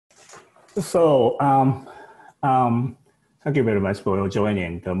So, thank you very much for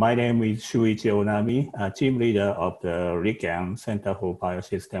joining. My name is Shuichi Onami, team leader of the RICAM Center for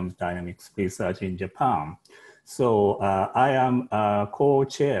Biosystems Dynamics Research in Japan. So, I am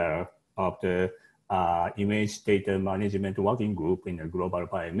co-chair of the Image Data Management Working Group in the Global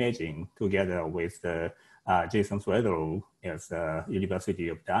BioImaging, together with Jason Swedrow as University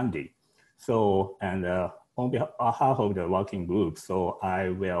of Dundee. So, and on behalf of the working group, so I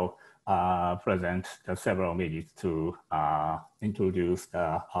will present several minutes to introduce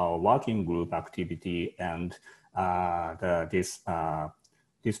our working group activity and this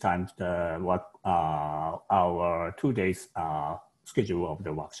time our 2 days schedule of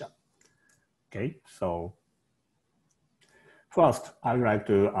the workshop. Okay, so first I'd like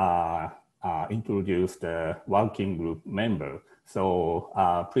to introduce the working group member. So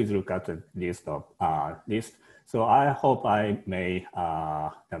please look at the list. So I hope I may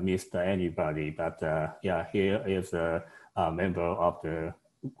miss anybody, but yeah, here is a member of the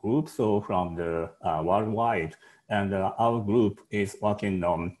group. So from the worldwide, and our group is working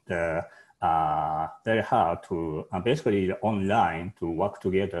on the very hard to basically online to work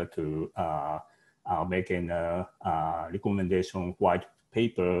together to making a recommendation white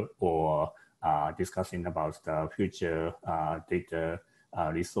paper or discussing about the future data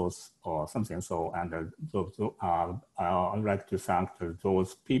resource or something. So, and I'd like to thank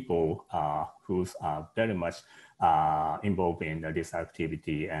those people who's very much involved in this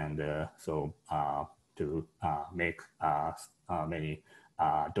activity, and so to make many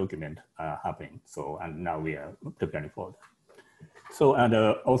documents happening. So, and now we are preparing for that. So, and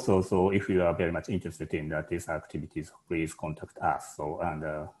also, so if you are very much interested in these activities, please contact us. So, and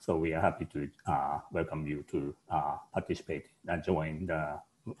so we are happy to welcome you to participate and join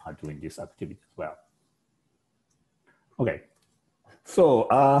doing this activity as well. Okay, so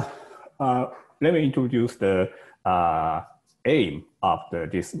let me introduce the aim of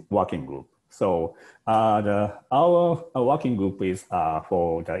this working group. So our working group is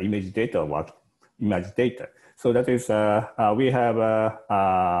for the image data. So that is, we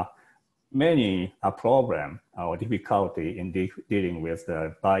have many problem or difficulty in dealing with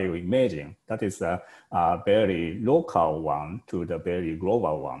the bioimaging. That is a very local one to the very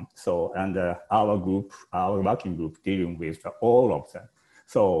global one. So, and our working group dealing with all of them.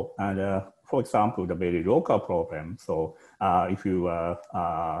 So, and for example, the very local problem. So if you are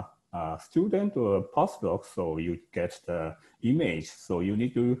a student or a postdoc, so you get the image. So you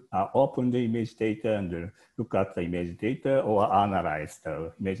need to open the image data and look at the image data or analyze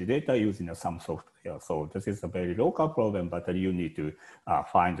the image data using some software. So this is a very local problem, but you need to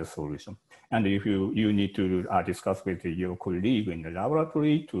find a solution. And if you need to discuss with your colleague in the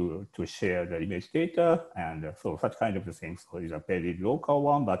laboratory to share the image data, and so such kind of things. So it's a very local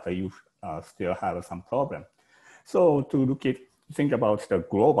one, but you still have some problem. So to think about the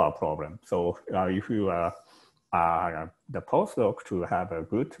global problem. So if you are the postdoc to have a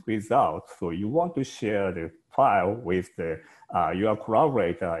good result, so you want to share the file with your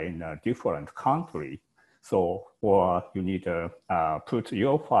collaborator in a different country. So, or you need to put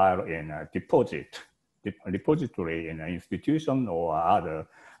your file in a repository in an institution or other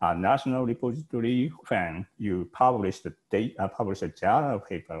national repository when you publish the data, publish a journal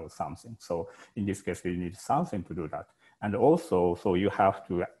paper or something. So in this case, you need something to do that. And also, so you have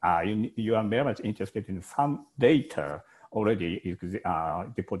to, you are very much interested in some data already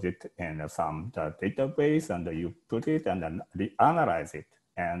deposited in some database, and you put it and then analyze it.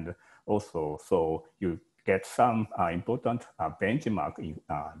 And also, so you get some important benchmark in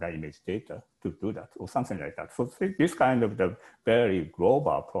the image data to do that or something like that. So this kind of the very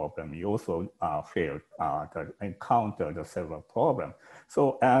global problem, you also encounter the several problems.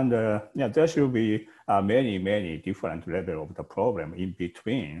 So, and yeah, there should be many different levels of the problem in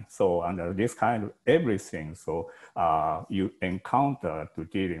between. So under this kind of everything, so you encounter to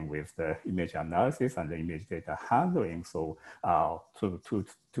dealing with the image analysis and the image data handling. So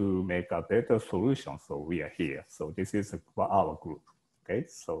to make a better solution, so we are here. So this is our group. Okay,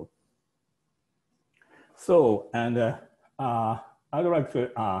 so and I'd like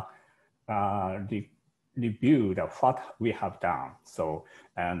to review what we have done. So,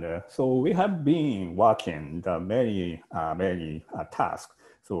 and so we have been working the many tasks.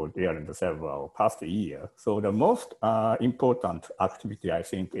 So during the several past year. So the most important activity, I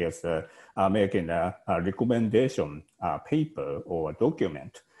think, is making a recommendation paper or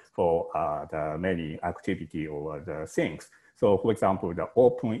document for the many activity or the things. So for example, the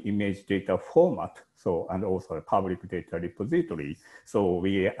open image data format, so, and also the public data repository. So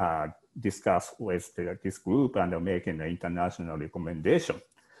we discuss with this group and making the international recommendation.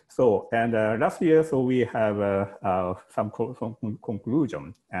 So, and last year, so we have some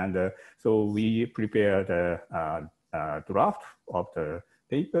conclusion. And so we prepared a draft of the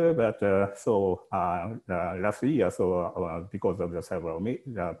paper, but last year, so because of the several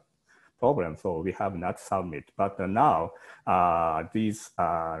problems, so we have not submit. But now, these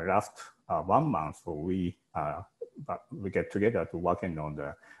last 1 month, so we get together to working on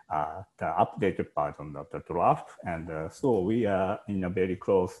the updated version of the draft, and so we are in a very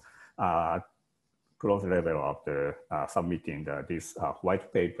close level of the submitting this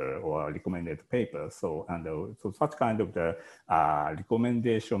white paper or recommended paper. So so such kind of the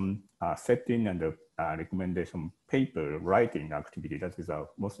recommendation setting and the recommendation paper writing activity, that is a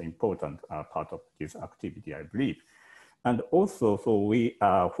most important part of this activity, I believe. And also, so we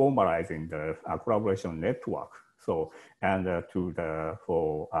are formalizing the collaboration network. So, and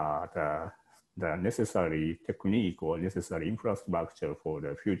for the necessary technique or necessary infrastructure for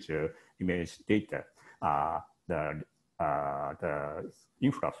the future image data, the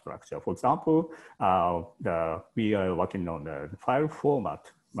infrastructure. For example, we are working on the file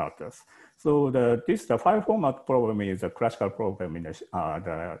format matters. So the file format problem is a classical problem in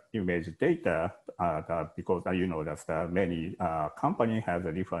the image data because you know that many company has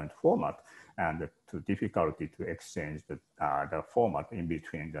a different format and the difficulty to exchange the format in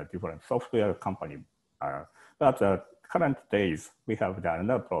between the different software company. But current days, we have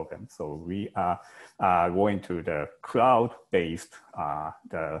another problem. So we are going to the cloud-based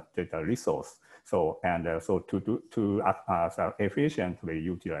the data resource. So so to efficiently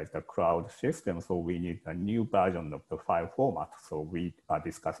utilize the cloud system, so we need a new version of the file format. So we are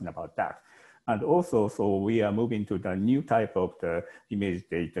discussing about that. And also, so we are moving to the new type of the image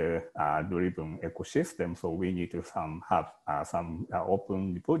data driven ecosystem. So we need to have some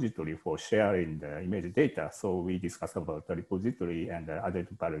open repository for sharing the image data. So we discuss about the repository and the added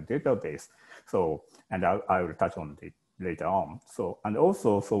value database. So, and I will touch on it later on. So, and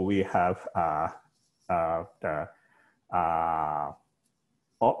also, so we have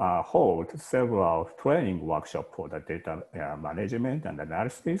hold several training workshops for the data management and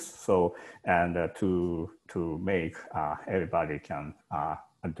analysis. So, and to make everybody can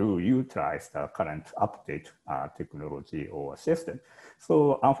utilize the current update technology or system.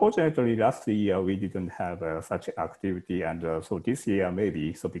 So unfortunately, last year we didn't have such activity, and so this year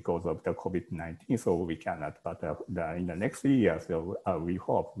maybe, so because of the COVID-19, so we cannot, but in the next year, so we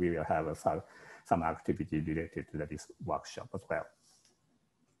hope we will have some activity related to this workshop as well.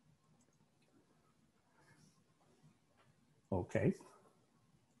 Okay.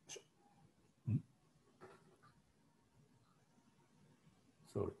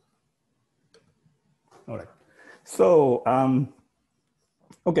 Sorry. All right. So,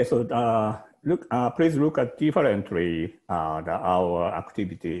 okay. So, please look at differently our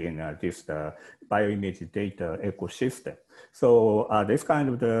activity in this bioimaging data ecosystem. So, this kind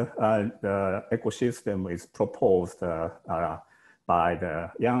of the ecosystem is proposed by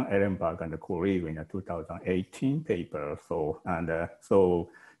the Jan Ehrenberg and the colleague in a 2018 paper. So, and so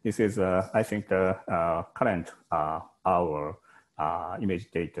this is, I think, the current our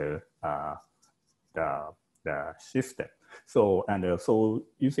image data the system. So, and so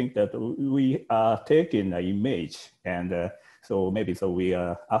you think that we are taking an image, and so maybe so we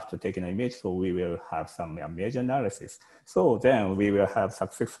are after taking an image, so we will have some image analysis. So then we will have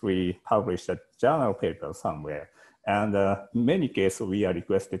successfully published a journal paper somewhere. And in many cases, we are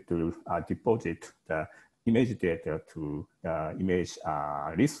requested to deposit the image data to image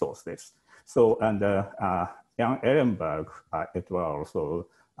resources. So, and Jan Ehrenberg et al. Also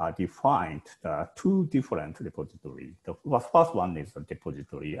defined two different repositories. The first one is a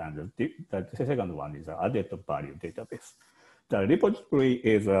depository, and the second one is an added value database. The repository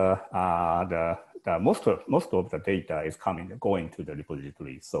is most of the data is going to the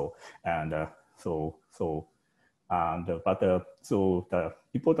repository. So, and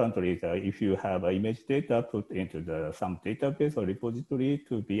importantly, if you have image data put into some database or repository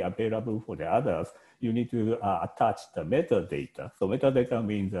to be available for the others, you need to attach the metadata. So metadata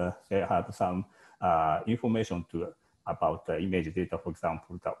means they have some information about the image data, for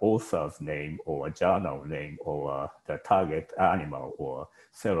example, the author's name or journal name or the target animal or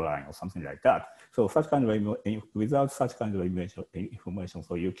cell line or something like that. So such kind of without such kind of information,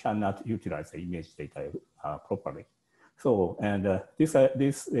 so you cannot utilize the image data properly. So, and this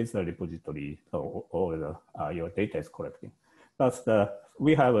is a repository, so all your data is collecting. But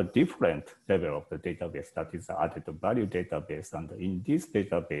we have a different level of the database, that is the added value database. And in this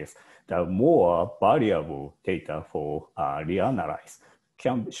database, the more valuable data for reanalyze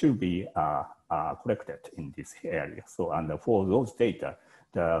should be collected in this area. So, and for those data,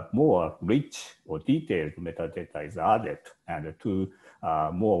 the more rich or detailed metadata is added, and to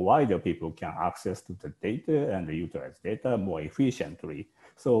more wider people can access to the data and utilize data more efficiently.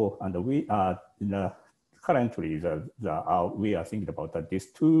 So, and we are currently we are thinking about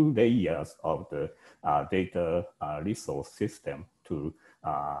these two layers of the data resource system to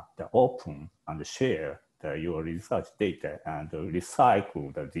the open and share your research data and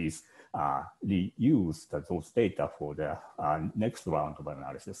recycle these reuse those data for the next round of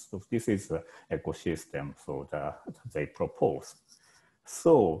analysis. So this is the ecosystem so they propose.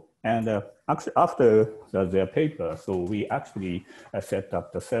 So, and actually after their paper, so we actually set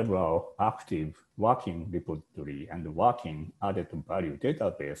up several active working repository and working added value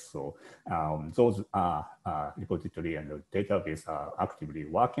database. So those repository and database are actively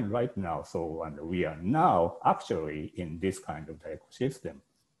working right now. So, and we are now actually in this kind of ecosystem.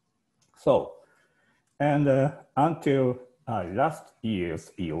 So, and until last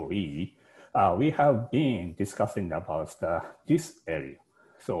year's EoE, we have been discussing about this area.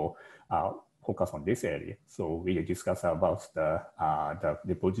 So focus on this area. So we discuss about the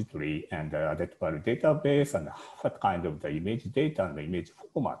repository and the database and what kind of the image data and the image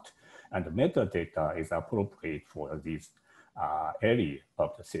format and the metadata is appropriate for this area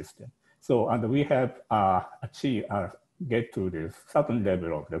of the system. So, and we have achieved get to the certain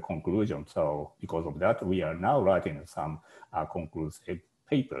level of the conclusion. So because of that, we are now writing some conclusive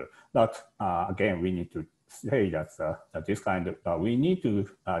paper. But again, we need to say that, that this kind of, we need to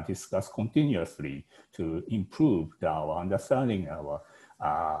discuss continuously to improve our understanding, our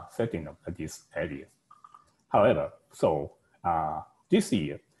setting of this area. However, so this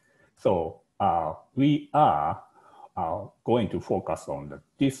year, so we are going to focus on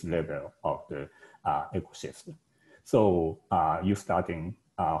this level of the ecosystem. So you starting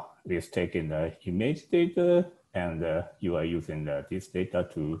with taking the image data and you are using this data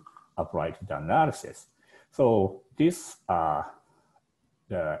to apply to the analysis. So this the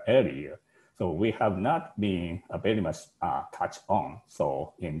area, so we have not been very much touched on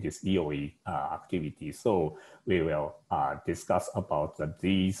so in this EoE activity. So we will discuss about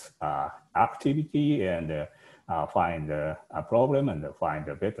these activity and find a problem and find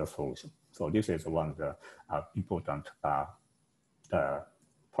a better solution. So this is one of the important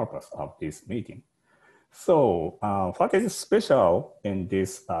purpose of this meeting. So what is special in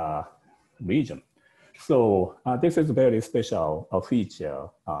this region? So this is a very special feature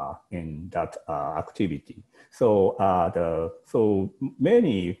in that activity. So so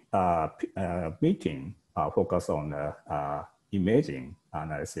many meeting focus on imaging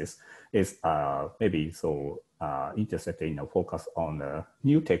analysis is maybe so interested in a focus on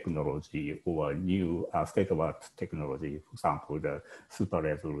new technology or new state-of-art technology, for example, the super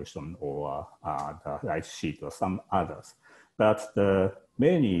resolution or the light sheet or some others. But the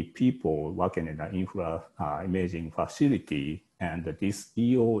many people working in the infra imaging facility and this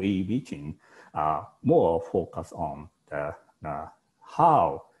EoE meeting more focus on the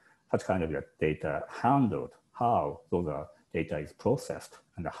how such kind of data handled, how those data is processed,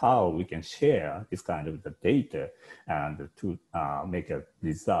 and how we can share this kind of the data and to make a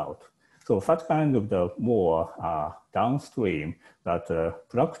result. So such kind of the more downstream but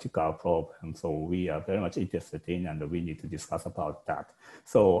practical problem. So we are very much interested in, and we need to discuss about that.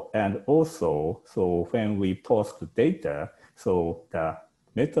 So, and also, so when we post data, so the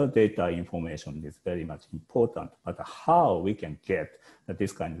metadata information is very much important, but how we can get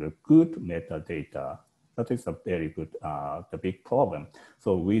this kind of good metadata, that is a very good, the big problem.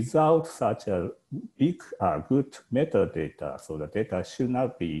 So without such a big, good metadata, so the data should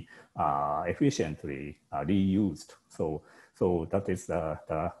not be efficiently reused. So that is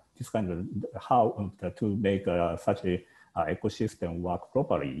this kind of how to make such a ecosystem work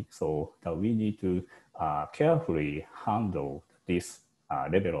properly. So that we need to carefully handle this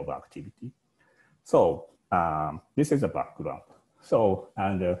level of activity. So this is the background. So,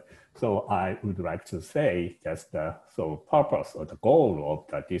 and so I would like to say that the purpose or the goal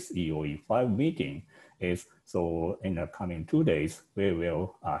of this EoE V meeting is, so in the coming 2 days, we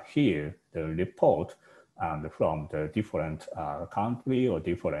will hear the report from the different country or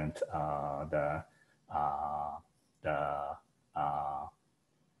different the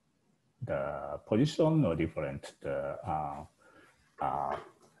position or different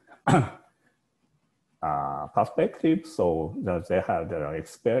perspective, so that they have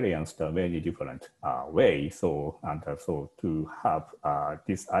experienced many different ways. So and so to have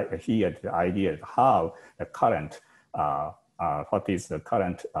this here the idea how the current what is the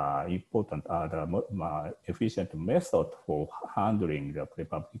current important, efficient method for handling the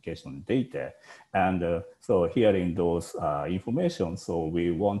prepublication data. And so hearing those information, so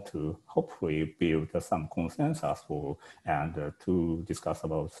we want to hopefully build some consensus for and to discuss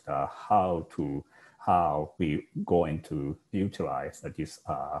about how we going to utilize this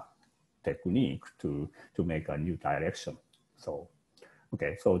technique to make a new direction. So,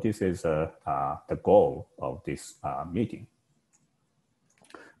 okay, so this is the goal of this meeting.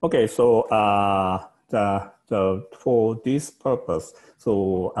 Okay, so for this purpose,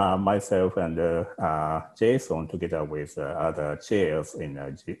 so myself and Jason, together with other chairs in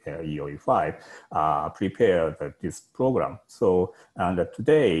EoE V, prepared this program. So, and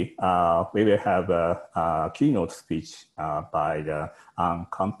today we will have a keynote speech by the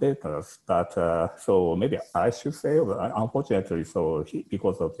competitors. But so maybe I should say, unfortunately, so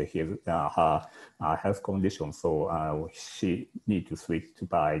because of her health condition, so she need to switch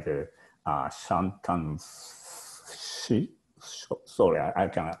by the Shantan. Sorry, I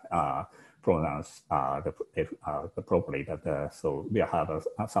cannot pronounce the properly, but so we have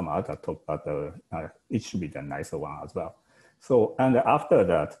some other talk, but it should be the nicer one as well. So, and after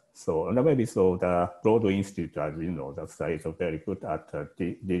that, so maybe so the Broad Institute, as you know, is very good at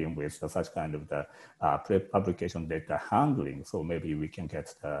dealing with such kind of the pre-publication data handling. So maybe we can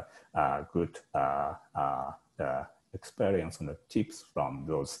get the good the experience and the tips from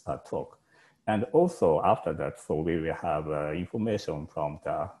those talk. And also after that, so we will have information from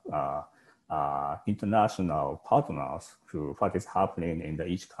the international partners to what is happening in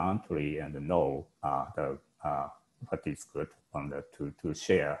each country and know what is good on to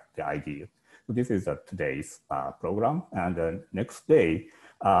share the idea. So this is today's program. And the next day,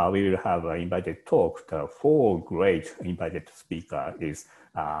 we will have an invited talk. The 4 great invited speakers is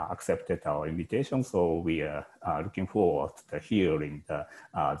accepted our invitation. So we are looking forward to hearing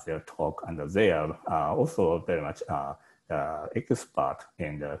their talk, and they are also very much expert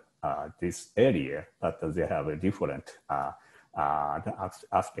in this area, but they have a different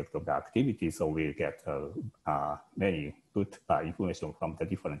aspect of the activity. So we get many good information from the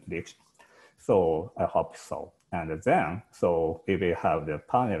different directions. So I hope so. And then, so we will have the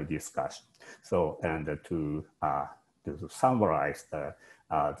panel discussion. So, and to summarize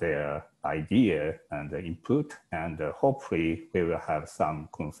their idea and the input, and hopefully we will have some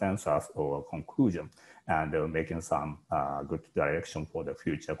consensus or conclusion, and making some good direction for the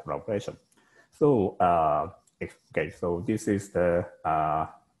future collaboration. So, okay, so this is the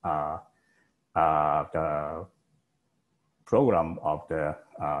program of the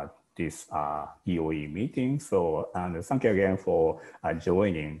this EoE meeting. So, and thank you again for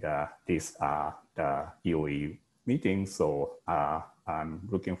joining this the EoE meeting. So I'm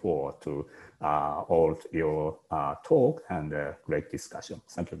looking forward to all your talk and great discussion.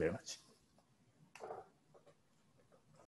 Thank you very much.